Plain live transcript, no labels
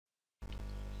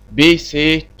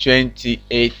Bece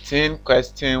 2018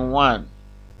 question 1.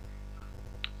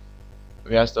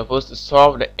 We are supposed to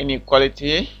solve the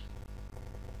inequality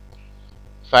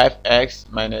 5x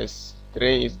minus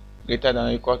 3 is greater than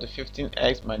or equal to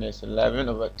 15x minus 11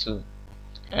 over 2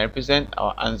 and represent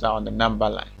our answer on the number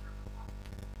line.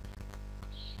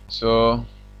 So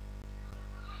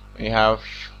we have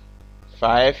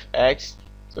 5x,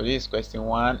 so this is question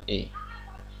 1a.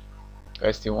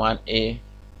 Question 1a,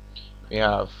 we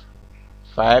have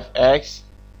 5x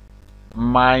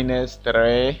minus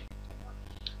 3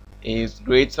 is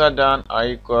greater than or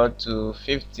equal to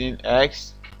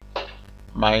 15x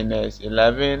minus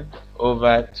 11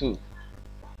 over 2.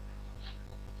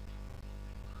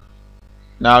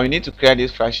 Now we need to clear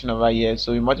this fraction over here,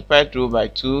 so we multiply through by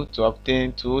 2 to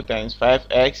obtain 2 times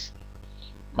 5x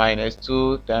minus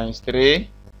 2 times 3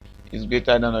 is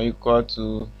greater than or equal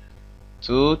to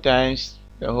 2 times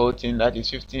the whole thing, that is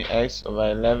 15x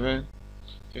over 11,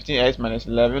 15x minus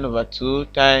 11 over 2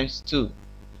 times 2.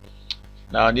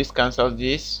 Now this cancels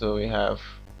this, so we have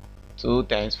 2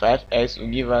 times 5x will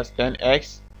give us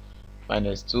 10x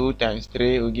minus 2 times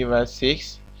 3 will give us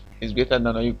 6 is greater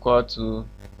than or equal to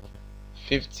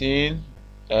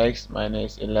 15x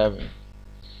minus 11.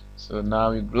 So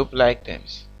now we group like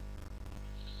terms.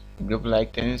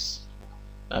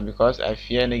 And because I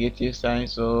fear negative sign,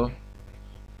 so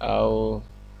I'll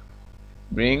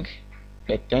bring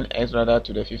the 10x rather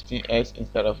to the 15x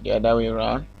instead of the other way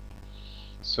around.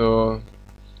 So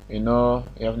we know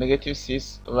we have negative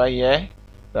 6 over here,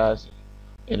 plus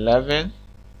 11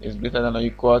 is greater than or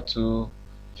equal to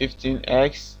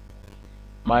 15x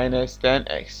minus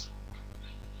 10x.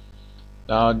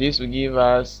 Now this will give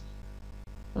us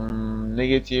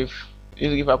this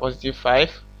will give us positive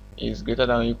 5 is greater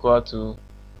than or equal to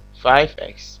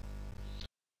 5x.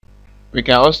 We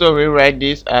can also rewrite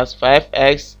this as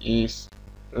 5x is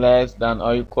less than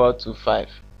or equal to 5.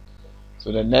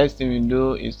 So the next thing we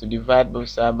do is to divide both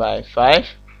sides by 5.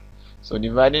 So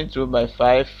dividing through by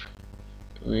 5,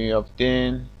 we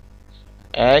obtain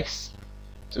x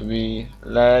to be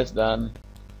less than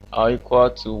or equal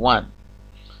to 1.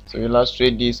 So we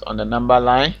illustrate this on the number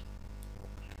line.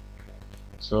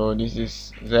 So this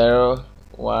is 0,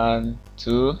 1,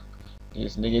 2. This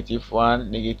is negative 1,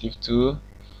 negative 2.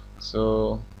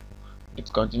 So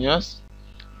it continues.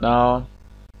 Now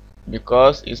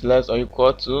because it's less or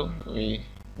equal to, we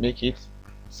make it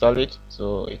solid,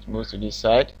 so it moves to this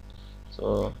side.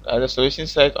 So that's the solution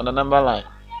set on the number line.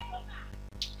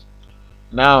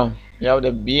 Now we have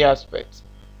the b aspect,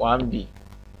 1b.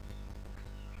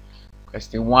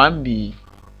 Question 1b,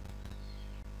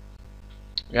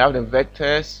 we have the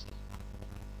vectors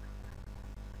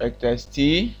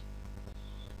t.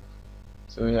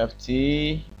 So we have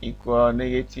t equal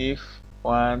negative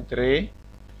 1, 3,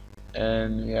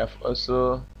 and we have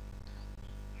also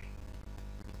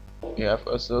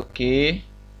k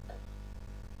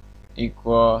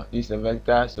equal, this is a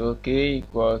vector, so k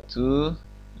equal to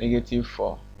negative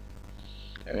 4,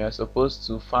 and we are supposed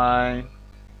to find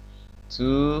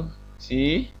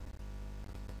 2t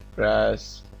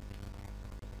plus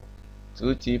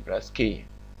k,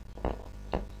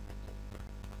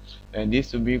 and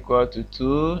this will be equal to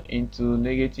 2 into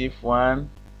negative 1,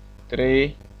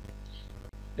 3,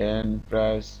 then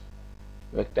plus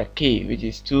vector k, which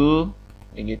is 2,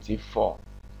 negative 4.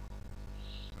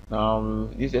 Now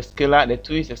this is a scalar, the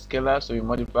 2 is a scalar, so we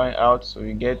multiply out, so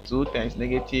we get 2 times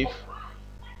negative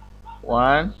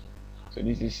 1, so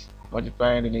this is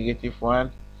multiplying the negative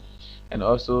 1, and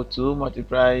also 2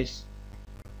 multiplies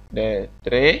the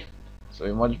 3, so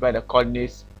we multiply the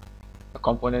coordinates, the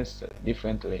components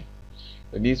differently.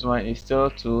 So this one is still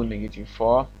 2, negative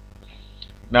 4.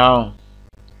 Now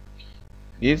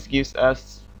this gives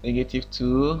us negative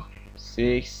 2,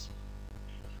 6,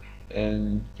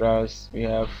 and plus we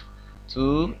have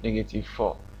 2, negative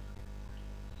 4.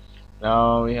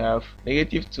 Now we have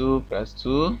negative 2 plus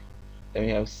 2, then we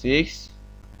have 6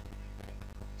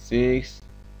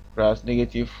 plus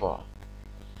negative 4.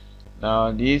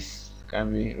 Now this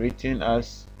can be written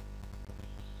as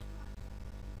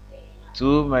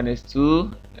 2 minus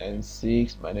 2 and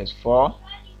 6 minus 4.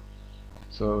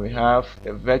 So we have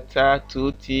the vector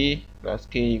 2t plus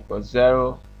k equals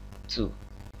 0, 2.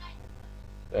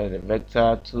 So the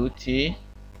vector 2t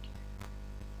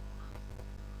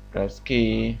plus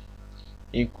k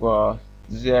equals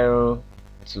 0,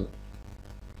 2.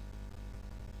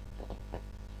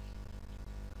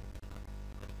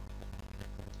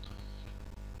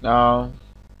 Now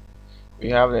we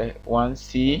have the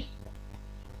 1c.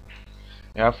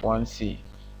 We have 1c.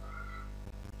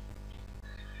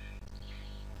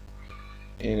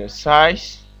 In the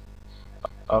size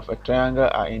of a triangle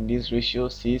are in this ratio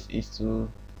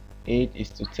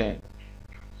 6:8:10,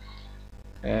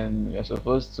 and we are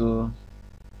supposed to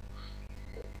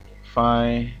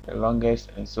find the longest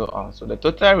and so on. So the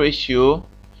total ratio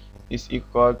is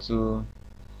equal to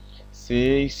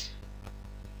 6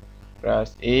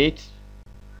 plus 8,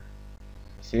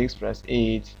 6 plus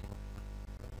 8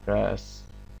 plus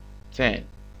 10,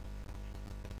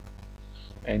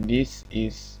 and this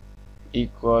is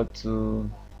equal to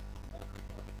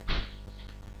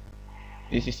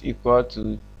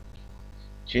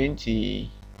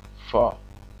 24.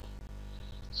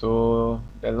 So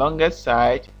the longest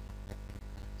side,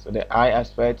 so the I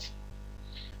aspect,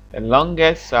 the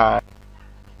longest side,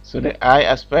 so the I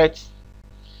aspect,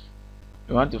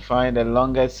 we want to find the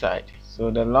longest side. So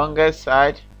the longest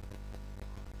side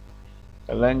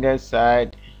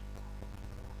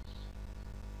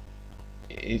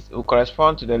will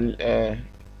correspond to the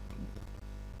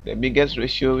biggest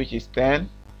ratio, which is 10,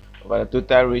 over the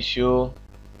total ratio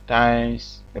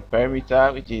times the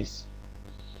perimeter, which is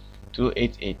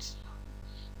 288.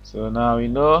 So now we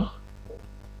know,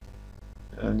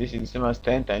 and this is the same as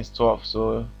 10 times 12,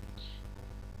 so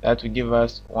that will give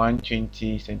us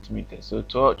 120 centimeters. So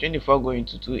 24 going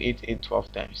to 288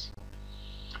 12 times.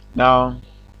 Now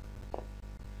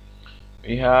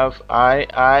we have I.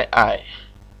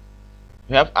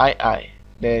 We have II,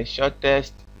 the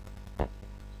shortest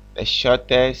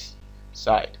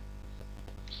side.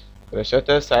 So the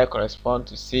shortest side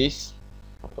corresponds to 6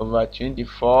 over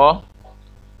 24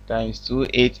 times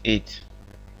 288,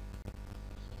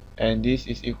 and this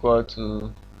is equal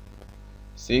to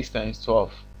 6 times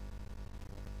 12.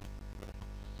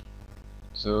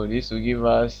 So this will give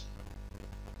us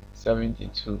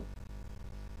 72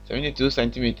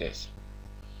 centimeters.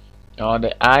 Now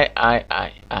the I.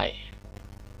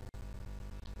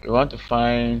 We want to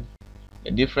find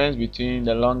the difference between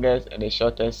the longest and the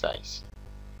shortest sides.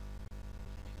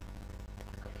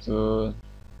 So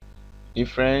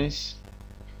difference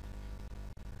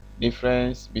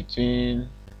between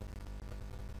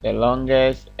the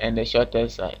longest and the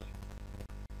shortest side.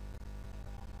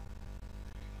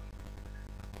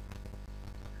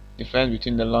 Difference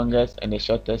between the longest and the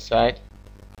shortest side.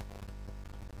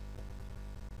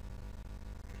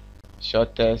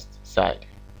 Shortest side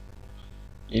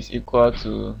is equal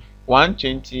to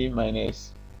 120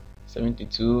 minus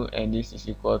 72, and this is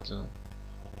equal to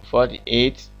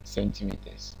 48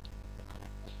 centimeters.